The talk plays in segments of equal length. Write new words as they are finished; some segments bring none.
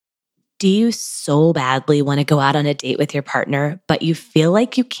Do you so badly want to go out on a date with your partner, but you feel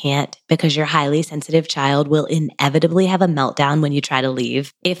like you can't because your highly sensitive child will inevitably have a meltdown when you try to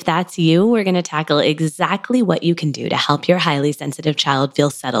leave? If that's you, we're going to tackle exactly what you can do to help your highly sensitive child feel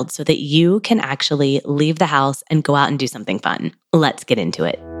settled so that you can actually leave the house and go out and do something fun. Let's get into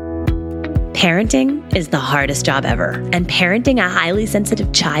it. Parenting is the hardest job ever, and parenting a highly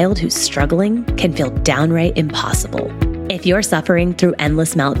sensitive child who's struggling can feel downright impossible. If you're suffering through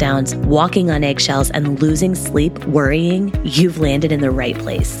endless meltdowns, walking on eggshells, and losing sleep worrying, you've landed in the right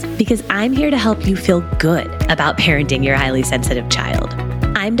place. Because I'm here to help you feel good about parenting your highly sensitive child.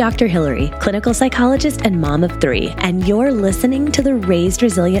 I'm Dr. Hillary, clinical psychologist and mom of 3, and you're listening to the Raised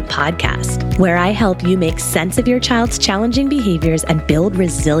Resilient podcast, where I help you make sense of your child's challenging behaviors and build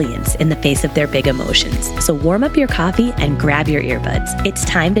resilience in the face of their big emotions. So warm up your coffee and grab your earbuds. It's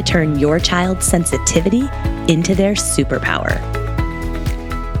time to turn your child's sensitivity into their superpower.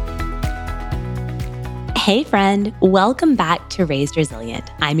 Hey friend, welcome back to Raised Resilient.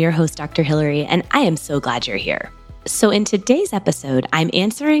 I'm your host, Dr. Hillary, and I am so glad you're here. So in today's episode, I'm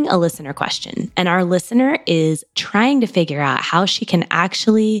answering a listener question, and our listener is trying to figure out how she can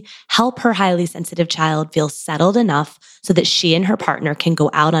actually help her highly sensitive child feel settled enough so that she and her partner can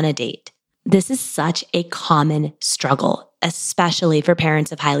go out on a date. This is such a common struggle, especially for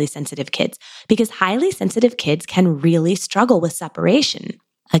parents of highly sensitive kids, because highly sensitive kids can really struggle with separation.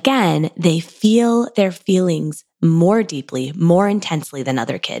 Again, they feel their feelings more deeply, more intensely than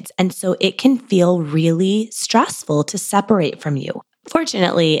other kids. And so it can feel really stressful to separate from you.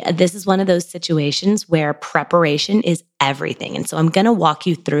 Fortunately, this is one of those situations where preparation is everything. And so I'm going to walk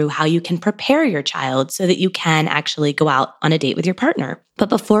you through how you can prepare your child so that you can actually go out on a date with your partner. But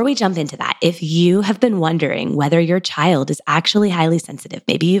before we jump into that, if you have been wondering whether your child is actually highly sensitive,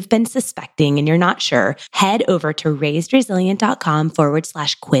 maybe you've been suspecting and you're not sure, head over to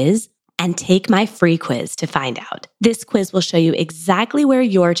raisedresilient.com/quiz and take my free quiz to find out. This quiz will show you exactly where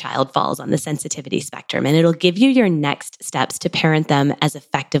your child falls on the sensitivity spectrum, and it'll give you your next steps to parent them as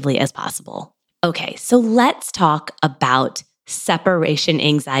effectively as possible. Okay, so let's talk about separation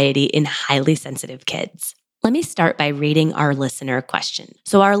anxiety in highly sensitive kids. Let me start by reading our listener question.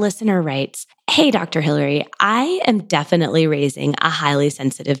 So our listener writes, "Hey, Dr. Hillary, I am definitely raising a highly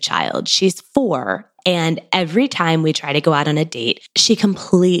sensitive child. She's 4. And every time we try to go out on a date, she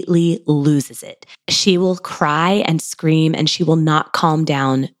completely loses it. She will cry and scream and she will not calm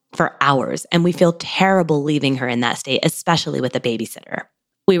down for hours. And we feel terrible leaving her in that state, especially with a babysitter.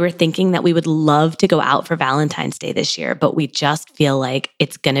 We were thinking that we would love to go out for Valentine's Day this year, but we just feel like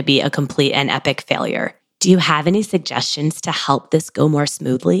it's going to be a complete and epic failure. Do you have any suggestions to help this go more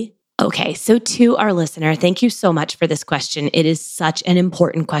smoothly?" Okay, so to our listener, thank you so much for this question. It is such an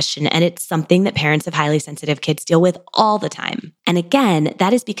important question, and it's something that parents of highly sensitive kids deal with all the time. And again,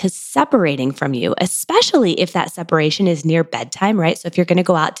 that is because separating from you, especially if that separation is near bedtime, right? So if you're going to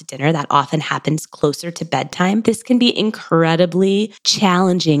go out to dinner, that often happens closer to bedtime. This can be incredibly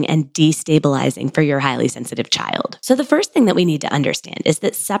challenging and destabilizing for your highly sensitive child. So the first thing that we need to understand is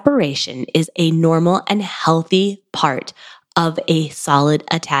that separation is a normal and healthy part of a solid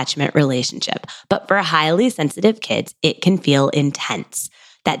attachment relationship. But for highly sensitive kids, it can feel intense.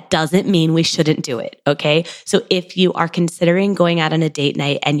 That doesn't mean we shouldn't do it, okay? So if you are considering going out on a date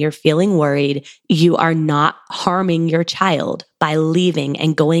night and you're feeling worried, you are not harming your child by leaving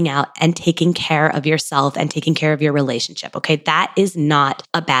and going out and taking care of yourself and taking care of your relationship, okay? That is not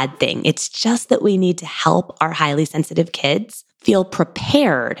a bad thing. It's just that we need to help our highly sensitive kids feel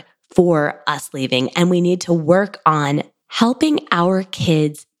prepared for us leaving, and we need to work on helping our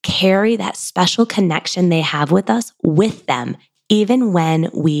kids carry that special connection they have with us with them, even when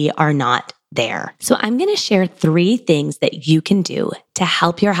we are not there. So I'm going to share 3 things that you can do to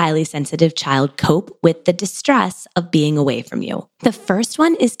help your highly sensitive child cope with the distress of being away from you. The first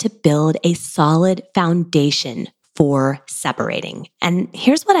one is to build a solid foundation for separating. And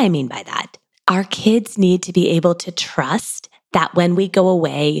here's what I mean by that. Our kids need to be able to trust that when we go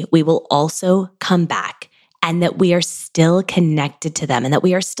away, we will also come back, and that we are still connected to them and that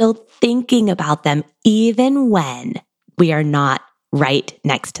we are still thinking about them even when we are not right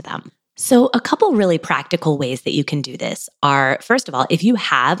next to them. So a couple really practical ways that you can do this are, first of all, if you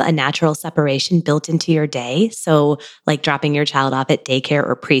have a natural separation built into your day, so like dropping your child off at daycare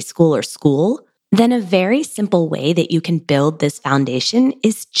or preschool or school, then a very simple way that you can build this foundation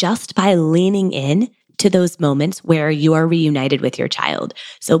is just by leaning in to those moments where you are reunited with your child.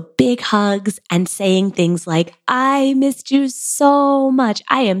 So big hugs and saying things like, "I missed you so much.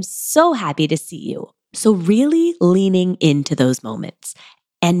 I am so happy to see you." So really leaning into those moments.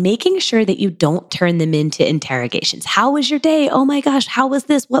 and making sure that you don't turn them into interrogations. How was your day? Oh my gosh, how was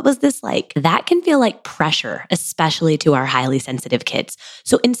this? What was this like? That can feel like pressure, especially to our highly sensitive kids.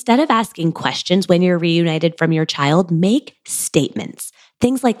 So instead of asking questions when you're reunited from your child, make statements.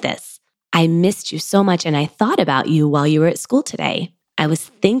 Things like this: I missed you so much and I thought about you while you were at school today. I was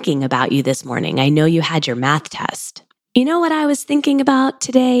thinking about you this morning. I know you had your math test. You know what I was thinking about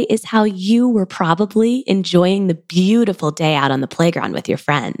today is how you were probably enjoying the beautiful day out on the playground with your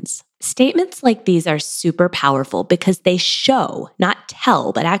friends. Statements like these are super powerful because they show, not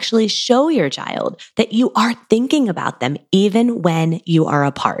tell, but actually show your child that you are thinking about them even when you are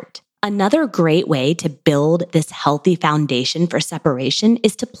apart. Another great way to build this healthy foundation for separation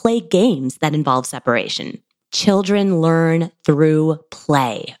is to play games that involve separation. Children learn through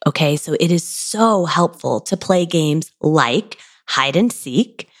play, okay? So it is so helpful to play games like hide and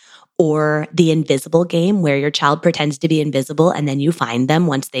seek or the invisible game where your child pretends to be invisible and then you find them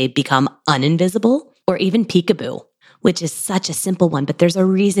once they become uninvisible, or even peekaboo, which is such a simple one, but there's a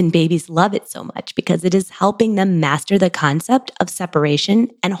reason babies love it so much because it is helping them master the concept of separation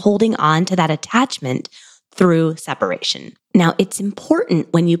and holding on to that attachment through separation. Now, it's important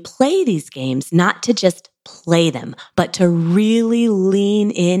when you play these games not to just play them, but to really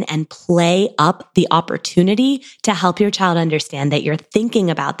lean in and play up the opportunity to help your child understand that you're thinking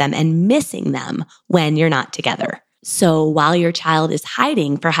about them and missing them when you're not together. So while your child is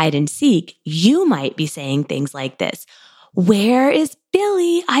hiding for hide and seek, you might be saying things like this: where is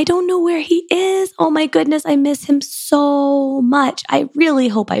Billy? I don't know where he is. Oh my goodness, I miss him so much. I really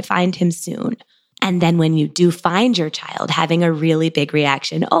hope I find him soon. And then when you do find your child having a really big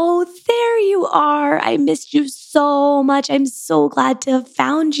reaction, oh, there you are. I missed you so much. I'm so glad to have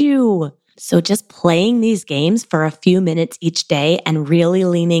found you. So just playing these games for a few minutes each day and really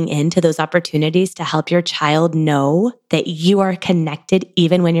leaning into those opportunities to help your child know that you are connected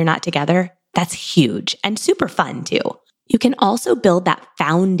even when you're not together, that's huge and super fun too. You can also build that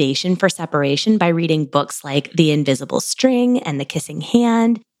foundation for separation by reading books like The Invisible String and The Kissing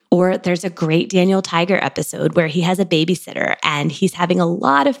Hand. Or there's a great Daniel Tiger episode where he has a babysitter and he's having a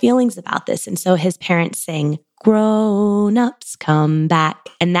lot of feelings about this. And so his parents sing, "Grown-ups come back."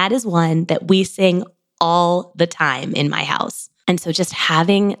 And that is one that we sing all the time in my house. And so just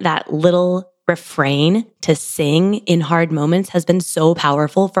having that little refrain to sing in hard moments has been so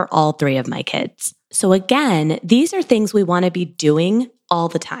powerful for all three of my kids. So again, these are things we want to be doing all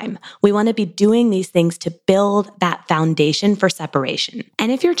the time. We want to be doing these things to build that foundation for separation.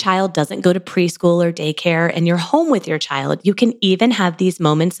 And if your child doesn't go to preschool or daycare and you're home with your child, you can even have these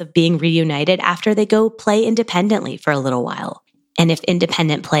moments of being reunited after they go play independently for a little while. And if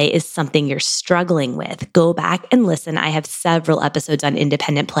independent play is something you're struggling with, go back and listen. I have several episodes on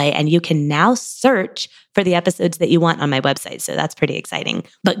independent play, and you can now search for the episodes that you want on my website. So that's pretty exciting.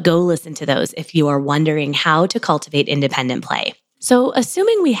 But go listen to those if you are wondering how to cultivate independent play. So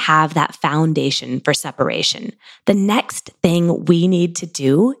assuming we have that foundation for separation, the next thing we need to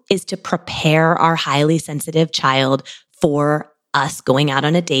do is to prepare our highly sensitive child for us going out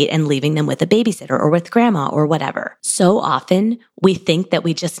on a date and leaving them with a babysitter or with grandma or whatever. So often we think that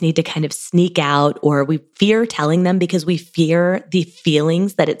we just need to kind of sneak out, or we fear telling them because we fear the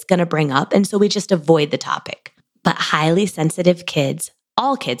feelings that it's going to bring up. And so we just avoid the topic. But highly sensitive kids,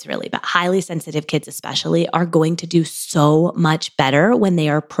 all kids really, but highly sensitive kids especially, are going to do so much better when they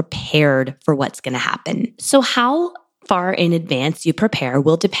are prepared for what's going to happen. So how far in advance you prepare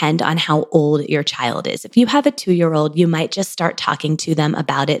will depend on how old your child is. If you have a 2-year-old, you might just start talking to them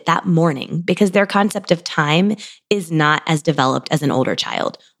about it that morning because their concept of time is not as developed as an older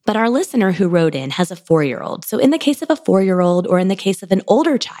child. But our listener who wrote in has a 4-year-old. So in the case of a 4-year-old or in the case of an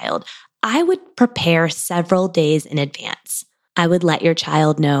older child, I would prepare several days in advance. I would let your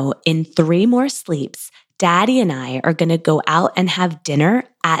child know in 3 more sleeps, Daddy and I are going to go out and have dinner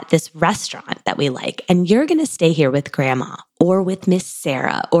at this restaurant that we like, and you're going to stay here with Grandma or with Miss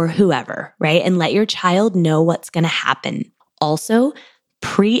Sarah or whoever, right? And let your child know what's going to happen. Also,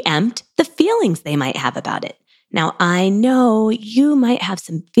 preempt the feelings they might have about it. Now, I know you might have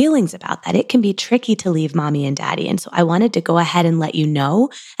some feelings about that. It can be tricky to leave Mommy and Daddy. And so I wanted to go ahead and let you know,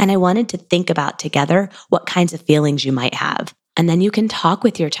 and I wanted to think about together what kinds of feelings you might have. And then you can talk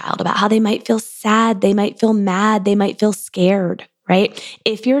with your child about how they might feel sad, they might feel mad, they might feel scared, right?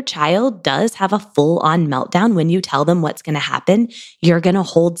 If your child does have a full-on meltdown when you tell them what's going to happen, you're going to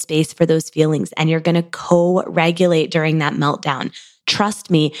hold space for those feelings and you're going to co-regulate during that meltdown.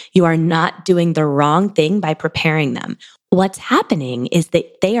 Trust me, you are not doing the wrong thing by preparing them. What's happening is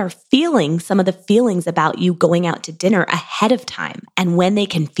that they are feeling some of the feelings about you going out to dinner ahead of time. And when they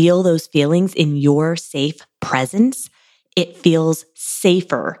can feel those feelings in your safe presence, it feels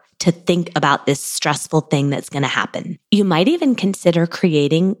safer to think about this stressful thing that's going to happen. You might even consider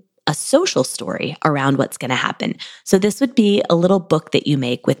creating a social story around what's going to happen. So this would be a little book that you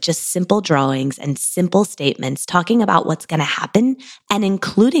make with just simple drawings and simple statements talking about what's going to happen and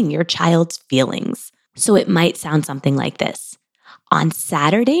including your child's feelings. So it might sound something like this. On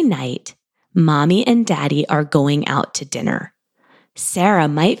Saturday night, Mommy and Daddy are going out to dinner. Sarah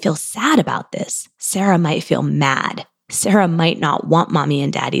might feel sad about this. Sarah might feel mad. Sarah might not want Mommy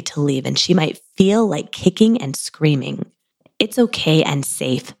and Daddy to leave, and she might feel like kicking and screaming. It's okay and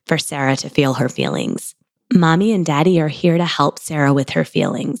safe for Sarah to feel her feelings. Mommy and Daddy are here to help Sarah with her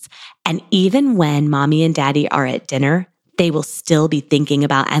feelings. And even when Mommy and Daddy are at dinner, they will still be thinking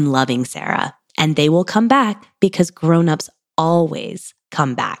about and loving Sarah. And they will come back because grown-ups always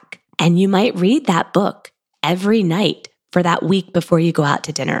come back. And you might read that book every night for that week before you go out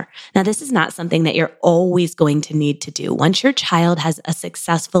to dinner. Now, this is not something that you're always going to need to do. Once your child has a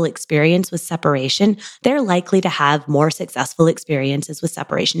successful experience with separation, they're likely to have more successful experiences with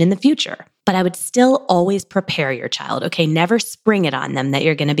separation in the future. But I would still always prepare your child, okay? Never spring it on them that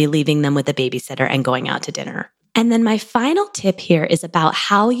you're going to be leaving them with a babysitter and going out to dinner. And then my final tip here is about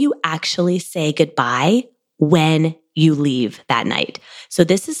how you actually say goodbye when you leave that night. So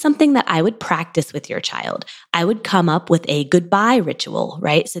this is something that I would practice with your child. I would come up with a goodbye ritual,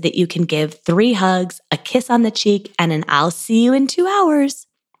 right? So that you can give 3 hugs, a kiss on the cheek, and an I'll see you in 2 hours.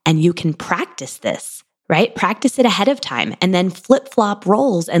 And you can practice this, right? Practice it ahead of time and then flip-flop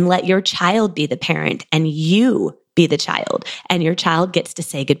roles and let your child be the parent and you be the child. And your child gets to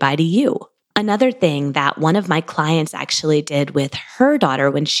say goodbye to you. Another thing that one of my clients actually did with her daughter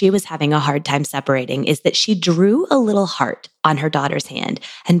when she was having a hard time separating is that she drew a little heart on her daughter's hand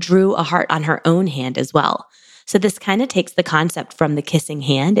and drew a heart on her own hand as well. So this kind of takes the concept from the kissing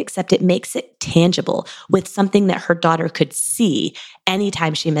hand, except it makes it tangible with something that her daughter could see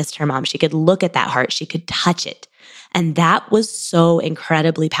anytime she missed her mom. She could look at that heart, she could touch it. And that was so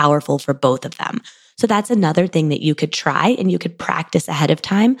incredibly powerful for both of them. So that's another thing that you could try and you could practice ahead of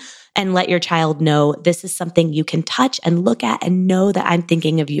time and let your child know this is something you can touch and look at and know that I'm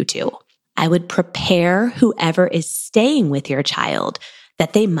thinking of you too. I would prepare whoever is staying with your child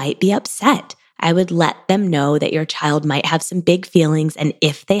that they might be upset. I would let them know that your child might have some big feelings. And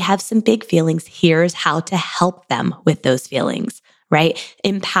if they have some big feelings, here's how to help them with those feelings, right?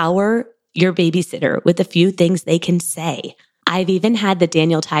 Empower your babysitter with a few things they can say. I've even had the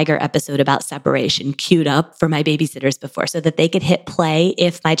Daniel Tiger episode about separation queued up for my babysitters before so that they could hit play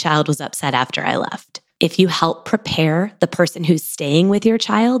if my child was upset after I left. If you help prepare the person who's staying with your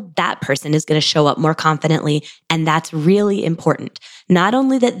child, that person is going to show up more confidently. And that's really important. Not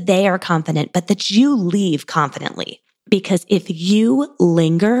only that they are confident, but that you leave confidently. Because if you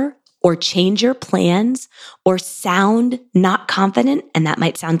linger or change your plans or sound not confident, and that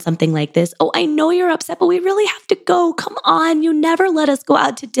might sound something like this, oh, I know you're upset, but we really have to go. Come on, you never let us go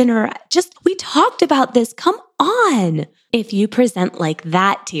out to dinner. We talked about this. Come on. If you present like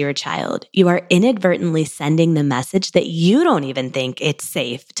that to your child, you are inadvertently sending the message that you don't even think it's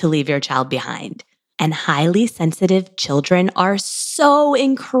safe to leave your child behind. And highly sensitive children are so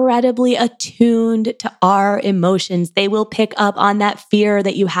incredibly attuned to our emotions. They will pick up on that fear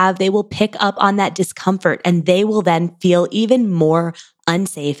that you have. They will pick up on that discomfort, and they will then feel even more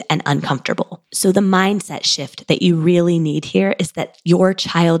unsafe and uncomfortable. So the mindset shift that you really need here is that your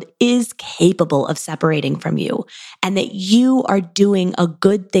child is capable of separating from you and that you are doing a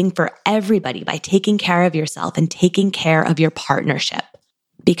good thing for everybody by taking care of yourself and taking care of your partnership.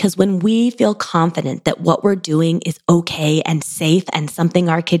 Because when we feel confident that what we're doing is okay and safe and something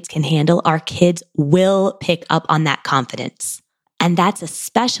our kids can handle, our kids will pick up on that confidence. And that's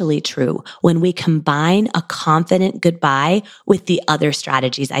especially true when we combine a confident goodbye with the other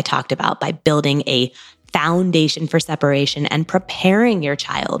strategies I talked about by building a foundation for separation and preparing your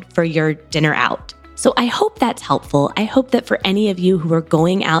child for your dinner out. So I hope that's helpful. I hope that for any of you who are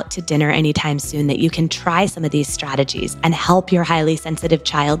going out to dinner anytime soon, that you can try some of these strategies and help your highly sensitive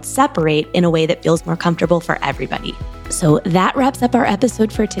child separate in a way that feels more comfortable for everybody. So that wraps up our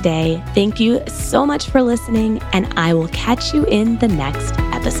episode for today. Thank you so much for listening, and I will catch you in the next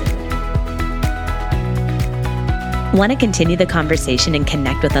episode. Want to continue the conversation and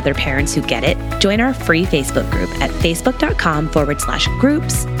connect with other parents who get it? Join our free Facebook group at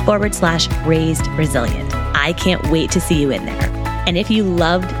facebook.com/groups/raised resilient. I can't wait to see you in there. And if you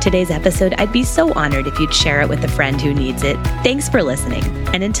loved today's episode, I'd be so honored if you'd share it with a friend who needs it. Thanks for listening.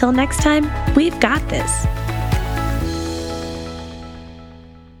 And until next time, we've got this.